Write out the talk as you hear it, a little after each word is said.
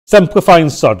Simplifying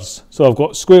surds. So I've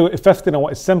got square root of 50 and I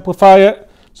want to simplify it.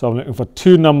 So I'm looking for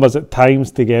two numbers at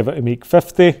times together to make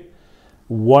 50.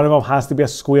 One of them has to be a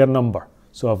square number.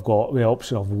 So I've got the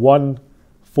option of 1,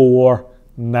 4,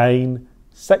 9,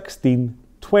 16,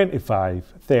 25,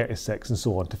 36 and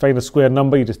so on. To find a square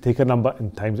number, you just take a number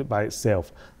and times it by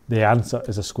itself. The answer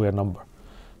is a square number.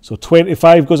 So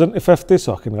 25 goes into 50,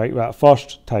 so I can write that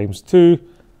first, times 2.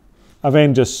 I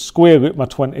then just square root my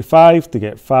 25 to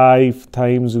get 5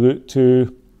 times root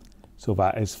 2. So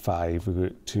that is 5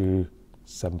 root 2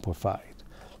 simplified.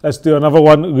 Let's do another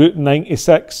one, root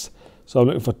 96. So I'm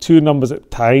looking for two numbers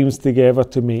at times together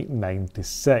to make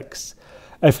 96.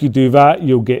 If you do that,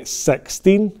 you'll get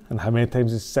 16. And how many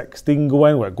times does 16 go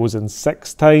in? Well, it goes in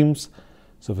 6 times.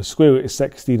 So the square root of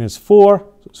 16 is 4. So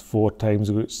it's 4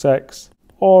 times root 6.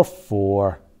 Or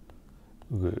 4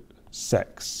 root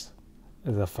 6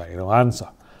 is the final answer.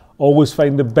 Always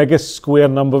find the biggest square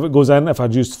number that goes in. If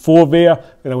I'd used 4 there,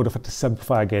 then I would have had to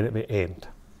simplify again at the end.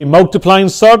 In multiplying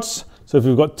surds, so if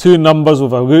you've got two numbers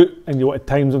with a root and you want to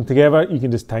times them together, you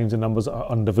can just times the numbers that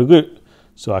are under the root.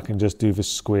 So I can just do the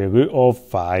square root of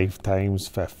 5 times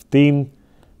 15.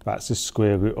 That's the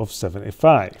square root of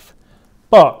 75.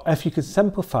 But if you can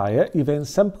simplify it, you then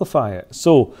simplify it.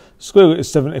 So square root of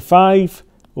 75,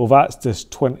 well, that's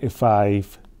just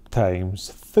 25 times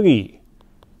 3.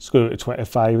 Square root of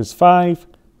 25 is 5.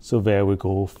 So there we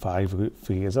go, 5 root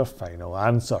 3 is our final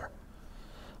answer.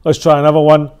 Let's try another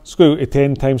one. Square root of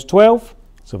 10 times 12.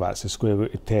 So that's the square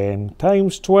root of 10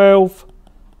 times 12.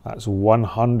 That's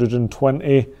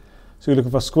 120. So you're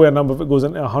looking for a square number that goes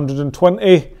into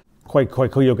 120. Quite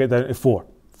quickly you'll get down to 4.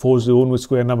 4 is the only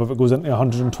square number that goes into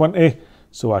 120.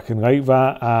 So I can write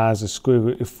that as the square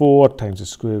root of 4 times the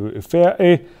square root of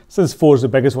 30. Since 4 is the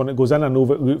biggest one that goes in, I know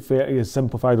that root 30 is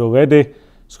simplified already.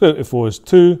 Square root of 4 is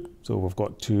 2. So we've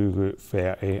got 2 root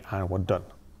 30 and we're done.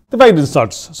 Dividing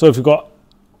surds. So if you've got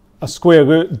a square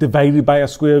root divided by a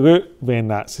square root, then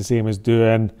that's the same as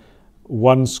doing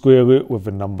one square root with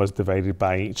the numbers divided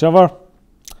by each other.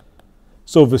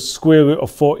 So the square root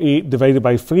of 48 divided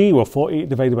by 3, well 48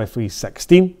 divided by 3 is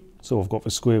 16. So we've got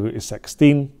the square root of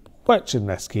 16, which in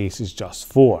this case is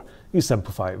just 4. You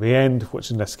simplify at the end,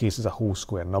 which in this case is a whole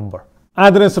square number.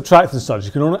 Adding and subtracting surds.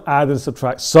 You can only add and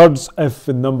subtract surds if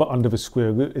the number under the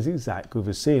square root is exactly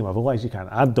the same, otherwise you can't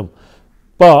add them.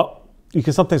 But you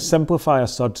can sometimes simplify a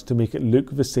surd to make it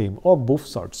look the same, or both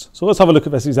surds. So let's have a look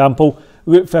at this example.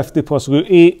 Root 50 plus root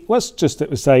 8, let's just at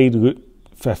the side root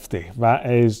 50. That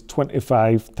is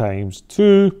 25 times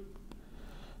 2,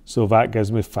 so that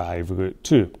gives me 5 root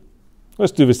 2.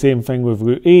 Let's do the same thing with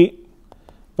root 8.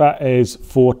 That is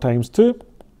 4 times 2.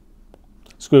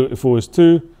 Square root of 4 is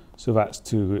 2, so that's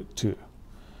 2 root 2.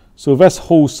 So this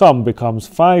whole sum becomes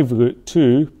 5 root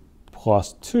 2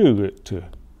 plus 2 root 2.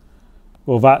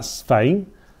 Well, that's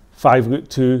fine. 5 root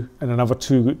 2 and another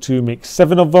 2 root 2 makes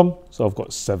 7 of them. So I've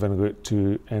got 7 root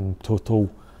 2 in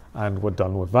total, and we're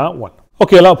done with that one.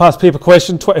 Okay, a little past paper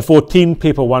question, 2014,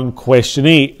 paper 1, question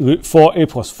 8. Root 40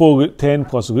 plus 4 root 10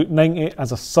 plus root 90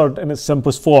 as a surd in its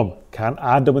simplest form. Can't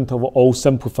add them until we're all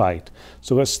simplified.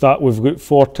 So let's start with root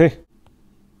 40.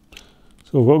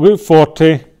 So we've got root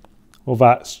 40. Well,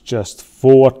 that's just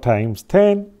 4 times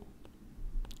 10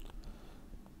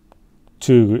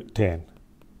 to root 10.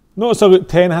 Notice how root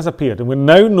 10 has appeared, and we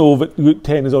now know that root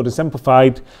 10 is already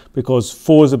simplified because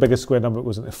 4 is the biggest square number that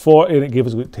goes into 40, and it gave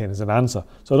us root 10 as an answer.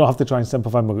 So I don't have to try and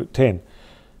simplify my root 10.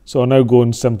 So I'll now go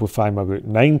and simplify my root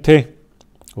 90.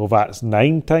 Well, that's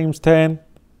 9 times 10.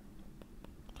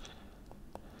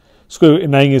 Square root of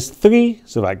 9 is 3,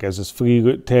 so that gives us 3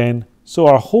 root 10. So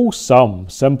our whole sum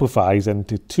simplifies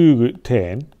into 2 root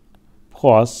 10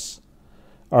 plus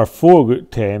our 4 root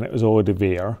 10 that was already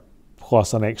there,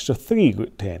 plus an extra 3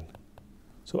 root 10.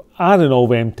 So adding all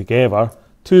them together,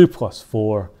 2 plus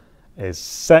 4 is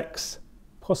 6,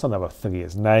 plus another 3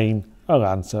 is 9. Our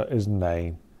answer is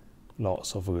 9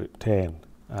 lots of root 10.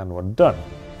 And we're done.